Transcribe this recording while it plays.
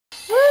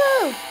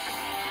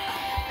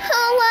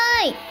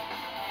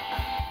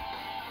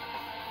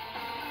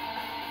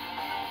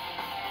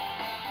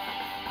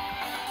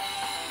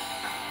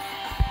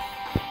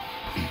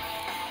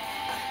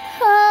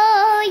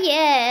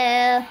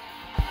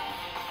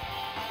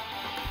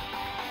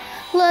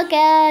Look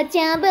out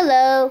down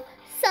below,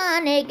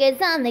 Sonic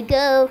is on the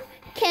go.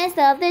 Can't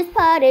stop this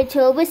party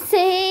till we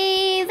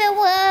save the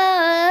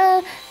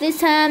world.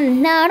 This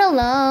time not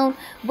alone,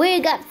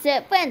 we got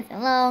some friends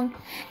along.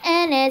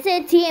 And as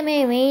a team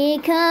we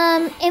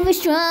come, and we're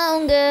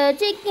stronger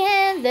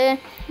together.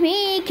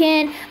 We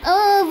can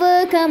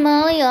overcome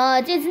all the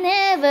odds, it's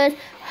never as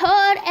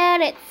hard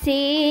as it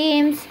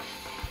seems.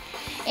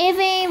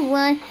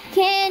 Everyone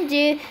can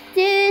do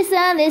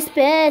something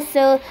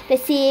special. The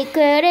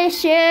secret is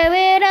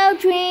sharing our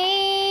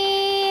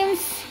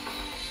dreams.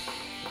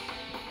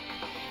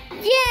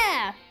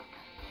 Yeah!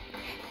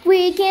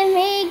 We can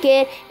make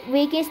it,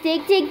 we can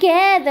stick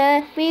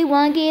together. We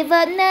won't give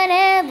up, not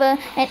ever.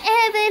 And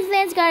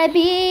everything's gonna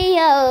be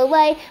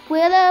alright.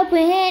 We'll all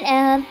bring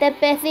out the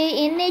best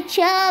in each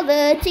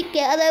other.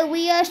 Together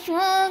we are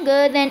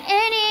stronger than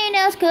anyone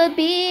else could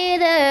be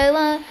the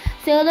one.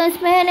 So let's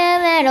spread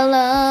it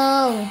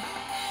alone.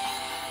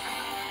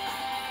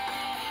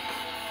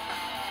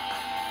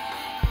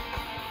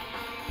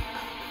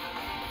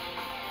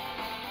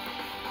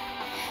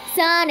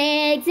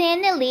 Sonic's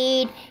in the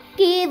lead,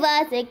 give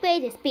us the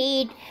greatest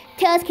speed.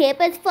 Tails keep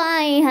us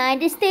flying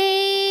behind the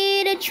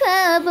state of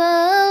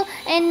trouble.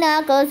 And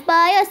Knuckles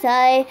by our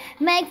side,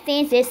 make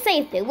things as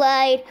safe to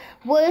ride.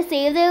 We'll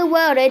save the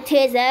world, it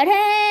is that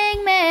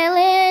Hangman.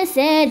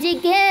 Listen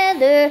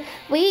together,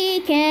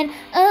 we can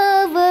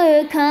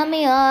overcome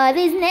the odds.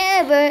 It's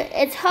never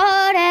as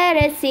hard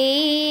as it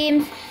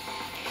seems.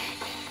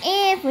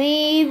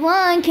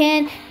 Everyone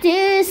can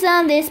do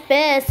something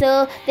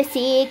special. The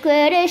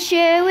secret is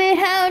share with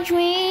our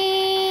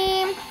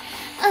dream.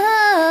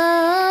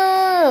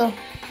 Oh,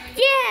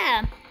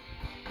 yeah!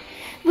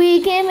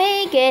 We can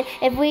make it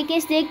if we can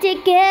stick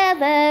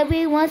together.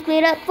 We won't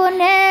split up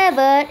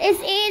forever.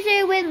 It's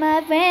easier with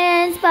my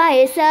friends by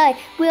your side.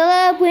 We'll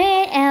all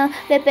bring out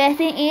the best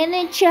in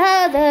each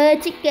other.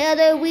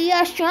 Together we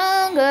are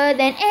stronger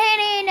than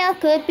anyone else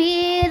could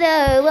be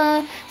the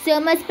one.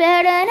 So much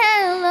better than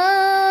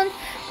alone.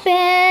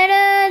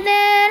 Better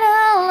than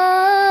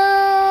alone.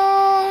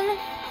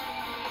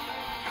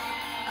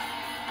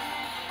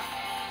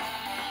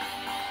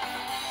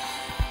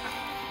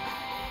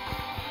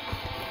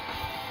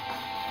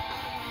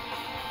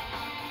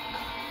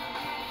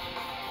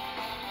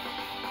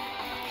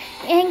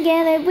 And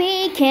together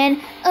we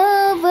can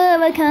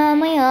overcome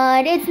my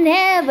heart. It's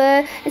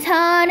never as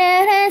hard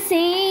as it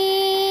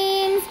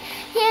seems.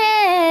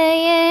 Yeah,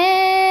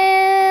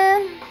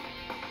 yeah.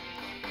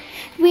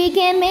 We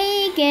can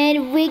make it,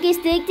 we can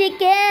stick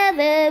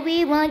together.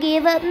 We won't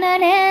give up,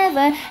 not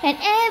ever. And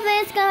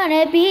everything's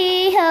gonna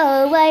be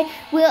alright.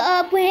 We'll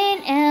all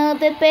bring out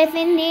the best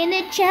in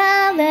each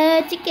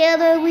other.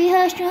 Together we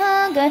are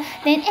stronger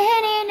than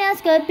anyone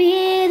else could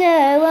be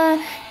the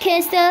one.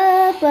 Can't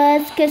stop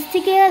us, cause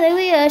together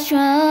we are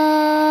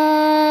strong.